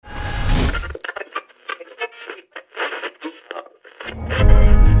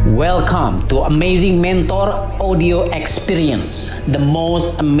Welcome to Amazing Mentor Audio Experience, the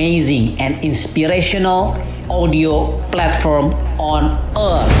most amazing and inspirational audio platform on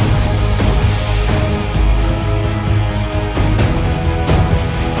earth.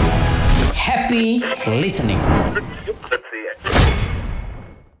 Happy listening.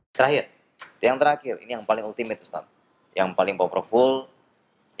 Yang terakhir, ini yang paling ultimate Ustaz. Yang paling powerful,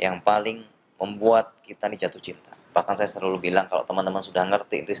 yang paling membuat kita nih jatuh cinta. Bahkan saya selalu bilang kalau teman-teman sudah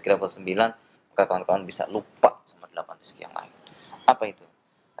ngerti rezeki level 9, maka kawan-kawan bisa lupa sama 8 rezeki yang lain. Apa itu?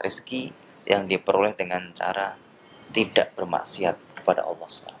 Rezeki yang diperoleh dengan cara tidak bermaksiat kepada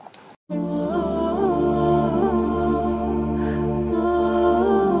Allah Subhanahu wa taala.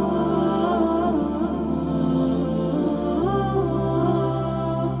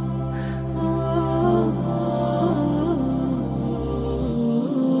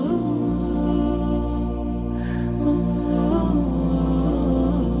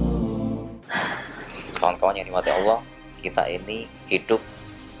 Kawan-kawan yang dimati Allah, kita ini hidup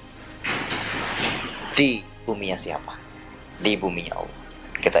di buminya siapa? Di buminya Allah.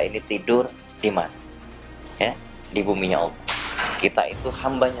 Kita ini tidur di mana? Ya, di buminya Allah. Kita itu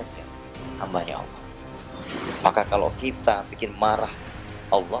hambanya siapa? Hambanya Allah. Maka kalau kita bikin marah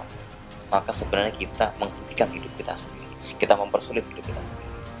Allah, maka sebenarnya kita menghentikan hidup kita sendiri. Kita mempersulit hidup kita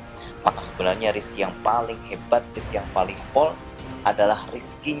sendiri. Maka sebenarnya rizki yang paling hebat, rizki yang paling pol adalah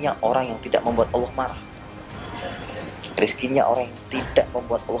rizkinya orang yang tidak membuat Allah marah. Rizkinya orang yang tidak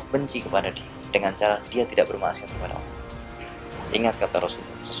membuat Allah benci kepada dia dengan cara dia tidak bermaksiat kepada Allah. Ingat kata Rasul,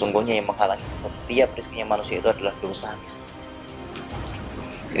 sesungguhnya yang menghalangi setiap rizkinya manusia itu adalah dosanya.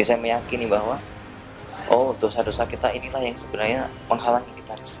 Jadi saya meyakini bahwa dosa-dosa kita inilah yang sebenarnya menghalangi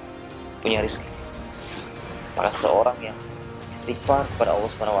kita punya rizki. Maka seorang yang istighfar kepada Allah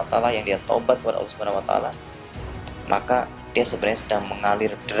Subhanahu wa taala, yang dia taubat kepada Allah Subhanahu wa taala, maka dia sebenarnya sedang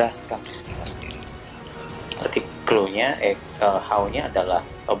mengalir deraskan rizkinya sendiri. Berarti clue-nya, how-nya adalah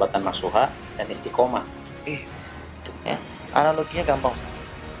taubatan nasuha dan istiqomah. Ya, analoginya gampang sekali.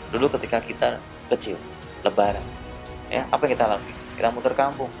 Dulu ketika kita kecil, lebaran, ya, apa yang kita lakukan? Kita muter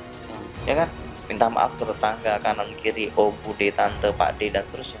kampung, ya kan? Minta maaf ke tetangga, kanan kiri, om, bude, tante, pak de, dan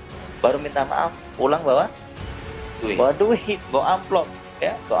seterusnya. Baru minta maaf, pulang bawa duit, bawa amplop,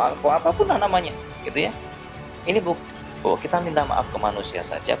 ya, bawa apapun namanya, gitu ya. Ini bukti bahwa kita minta maaf ke manusia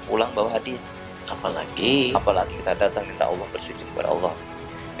saja, pulang bawa hadiah. Apalagi kita datang minta Allah, bersujud kepada Allah,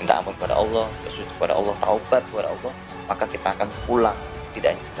 minta ampun kepada Allah, bersujud kepada Allah, taubat kepada Allah, maka kita akan pulang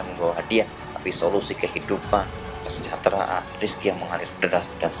tidak hanya sekedar membawa hadiah, tapi solusi kehidupan, kesejahteraan, rezeki yang mengalir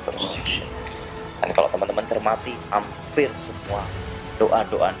deras dan seterusnya. Dan kalau teman-teman cermati, hampir semua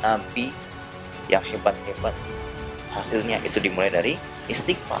doa-doa Nabi yang hebat-hebat hasilnya itu dimulai dari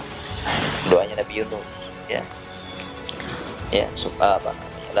istighfar. Doanya Nabi Yunus, ya,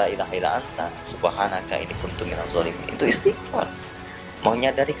 la ilaha illa anta subhanaka inni kuntu minaz zalimin. Itu istighfar, mau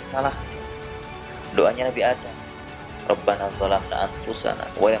nyadari kesalahan. Doanya Nabi Adam, Rabbana zalamna anfusana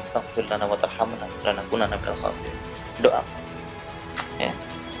wa lam taghfir lana wa tarhamna lanakunanna minal khasirin.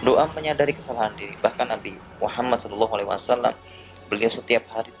 Doa menyadari kesalahan diri. Bahkan Nabi Muhammad SAW, beliau setiap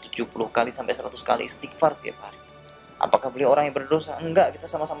hari 70 kali sampai 100 kali istighfar setiap hari. Apakah beliau orang yang berdosa? Enggak,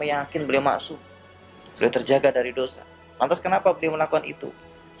 kita sama-sama yakin beliau maksum, beliau terjaga dari dosa. Lantas kenapa beliau melakukan itu?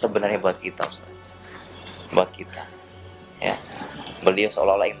 Sebenarnya buat kita, Ustaz. Buat kita, ya. Beliau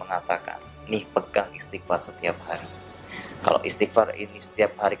seolah-olah ingin mengatakan, nih, pegang istighfar setiap hari. Kalau istighfar ini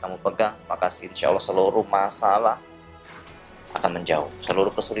setiap hari kamu pegang, maka insya Allah seluruh masalah akan menjauh,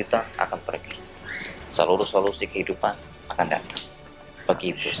 seluruh kesulitan akan pergi, seluruh solusi kehidupan akan datang.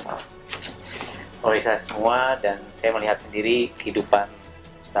 Begitu, Ustaz. Pemirsa semua, dan saya melihat sendiri kehidupan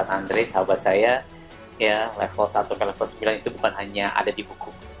Ustaz Andre, sahabat saya, ya, level 1 ke level 9 itu bukan hanya ada di buku,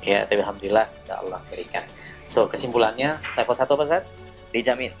 ya, tapi alhamdulillah sudah Allah berikan. So, kesimpulannya, level 1 apa, Ustaz?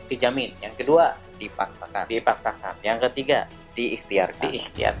 Dijamin. Yang kedua, Dipaksakan. Yang ketiga,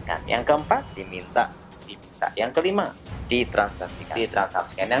 Diikhtiarkan. Yang keempat, Diminta. Yang kelima, Ditransaksikan.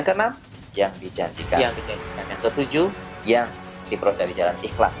 Yang keenam, Yang dijanjikan. Yang ketujuh, Yang diperoleh dari jalan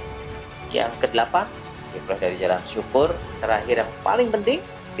ikhlas. yang kedelapan, Diperoleh dari jalan syukur. terakhir yang paling penting,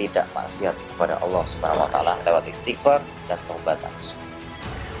 Tidak maksiat kepada Allah Subhanahu wa taala lewat istighfar dan taubat langsung.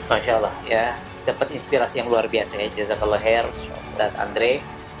 Masya Allah, ya, dapat inspirasi yang luar biasa, ya. Jazakallah khair, Ustaz Andre.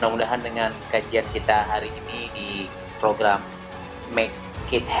 Mudah-mudahan dengan kajian kita hari ini di program Make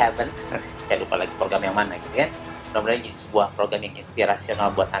It Heaven, saya lupa lagi program yang mana gitu kan. Mudah-mudahan ini sebuah program yang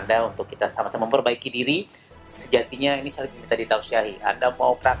inspirasional buat Anda untuk kita sama-sama memperbaiki diri. Sejatinya ini saling minta ditausiahi. Anda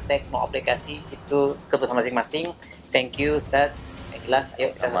mau praktek, mau aplikasi, itu keputusan masing-masing. Thank you, Ustaz. Jelas, ayo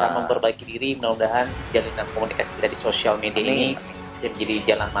kita sama memperbaiki diri. Mudah-mudahan jalinan komunikasi kita di sosial media ini bisa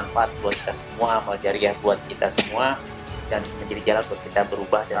menjadi jalan manfaat buat kita semua, amal jariah buat kita semua, dan menjadi jalan buat kita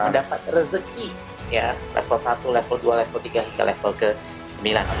berubah dan mendapat rezeki ya, level 1, level 2, level 3 hingga level ke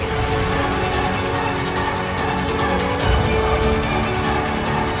 9. Amin.